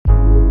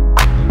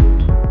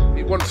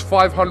wants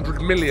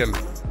 500 million.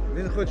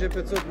 Він хоче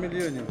 500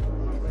 мільйонів.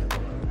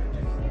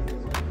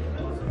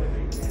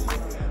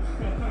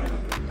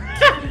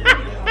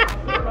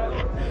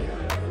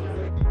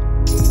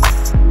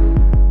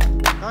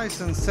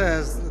 Tyson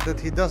says that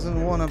he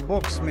doesn't want to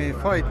box me,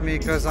 fight me,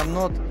 because I'm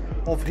not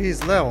of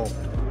his level.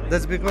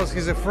 That's because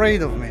he's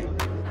afraid of me.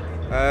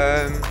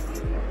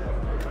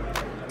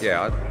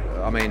 Yeah,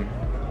 I mean,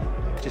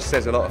 just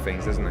says a lot of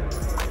things, doesn't it?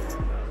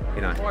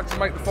 You know. Tried to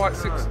make the fight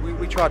 6.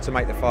 We tried to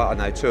make the fight, I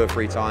don't know, 2 or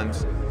 3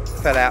 times.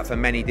 Fell out for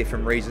many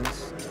different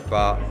reasons,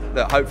 but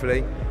look,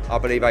 hopefully, I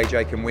believe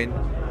AJ can win,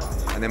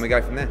 and then we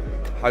go from there.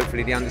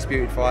 Hopefully, the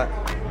undisputed fight.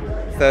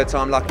 3rd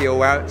time lucky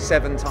all out,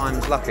 7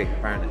 times lucky,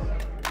 apparently.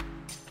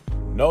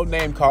 No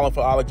name calling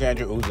for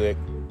Alexander Usyk.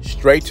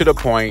 Straight to the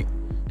point.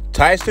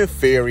 Tyson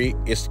Fury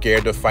is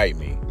scared to fight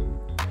me.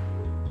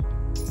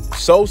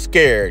 So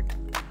scared,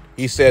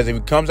 he says if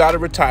he comes out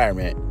of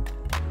retirement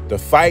to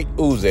fight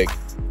Usyk,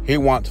 he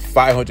wants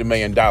 $500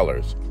 million.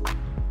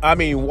 I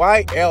mean,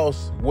 why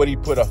else would he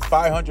put a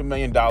 $500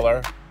 million,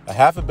 a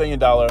 $500 million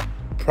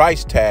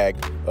price tag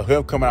of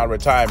him coming out of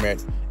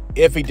retirement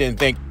if he didn't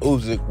think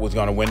Usyk was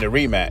going to win the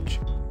rematch?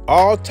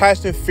 All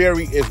Tyson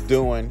Fury is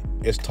doing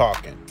is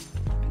talking.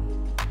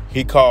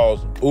 He calls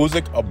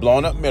Usyk a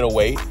blown-up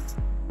middleweight.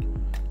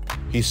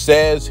 He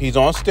says he's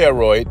on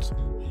steroids.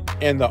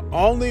 And the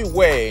only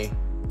way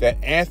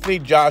that Anthony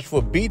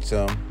Joshua beats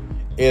him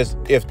is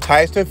if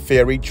Tyson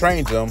Fury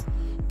trains him,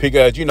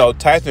 because, you know,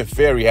 Tyson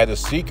Fury has a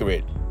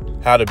secret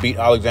how to beat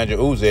Alexander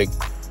Usyk,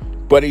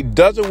 but he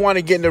doesn't want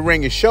to get in the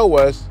ring and show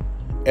us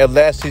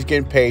unless he's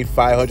getting paid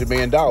 $500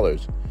 million.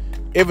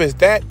 If it's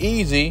that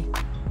easy,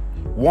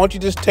 won't you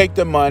just take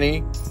the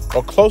money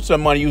or close to the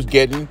money he was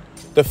getting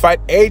to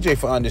fight AJ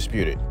for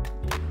undisputed?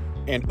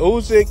 And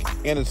Usyk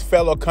and his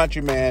fellow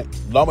countryman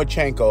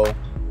Lomachenko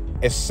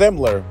is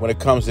similar when it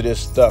comes to this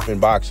stuff in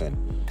boxing.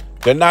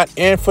 They're not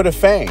in for the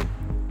fame.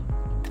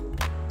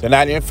 They're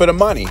not in for the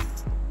money.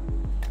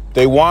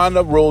 They want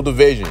to rule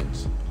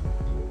divisions.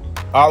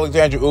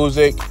 Alexander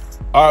Usyk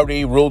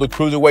already ruled the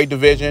cruiserweight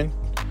division,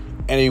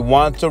 and he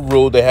wants to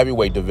rule the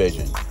heavyweight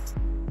division.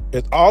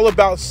 It's all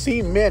about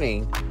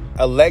cementing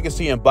a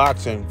legacy in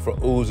boxing for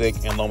Usyk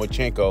and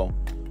Lomachenko,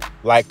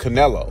 like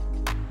Canelo.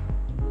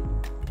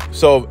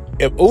 So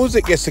if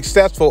Usyk is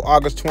successful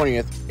August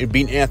 20th in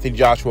beating Anthony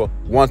Joshua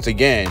once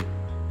again,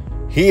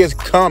 he is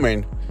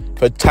coming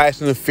for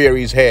Tyson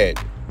Fury's head.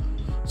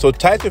 So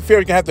Tyson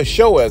Fury's gonna have to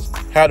show us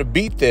how to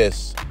beat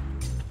this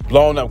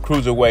blown-up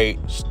cruiserweight,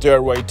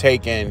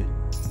 steroid-taking,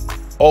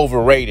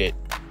 overrated,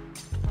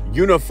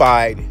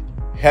 unified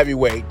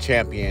heavyweight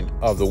champion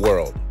of the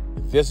world.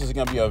 This is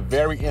going to be a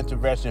very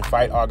interesting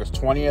fight August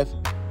 20th.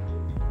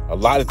 A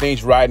lot of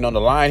things riding on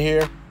the line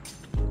here.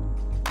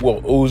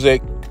 Will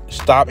Usyk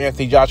stop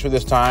Anthony Joshua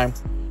this time?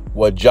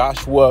 Will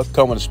Joshua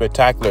come with a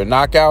spectacular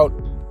knockout,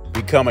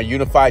 become a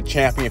unified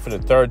champion for the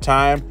 3rd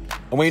time?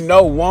 And we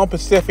know one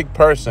Pacific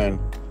person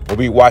will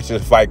be watching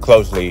this fight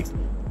closely.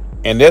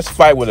 And this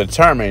fight will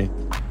determine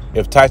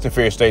if Tyson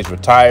Fury stays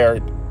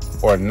retired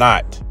or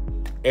not.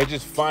 It's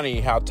just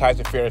funny how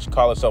Tyson Fury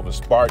calls himself a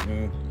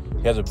Spartan.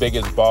 He has the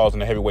biggest balls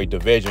in the heavyweight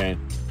division.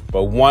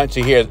 But once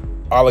he hears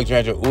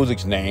Alexander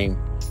Usyk's name,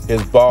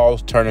 his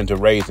balls turn into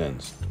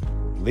raisins.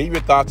 Leave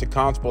your thoughts in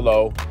comments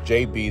below.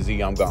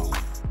 JBZ, I'm gone.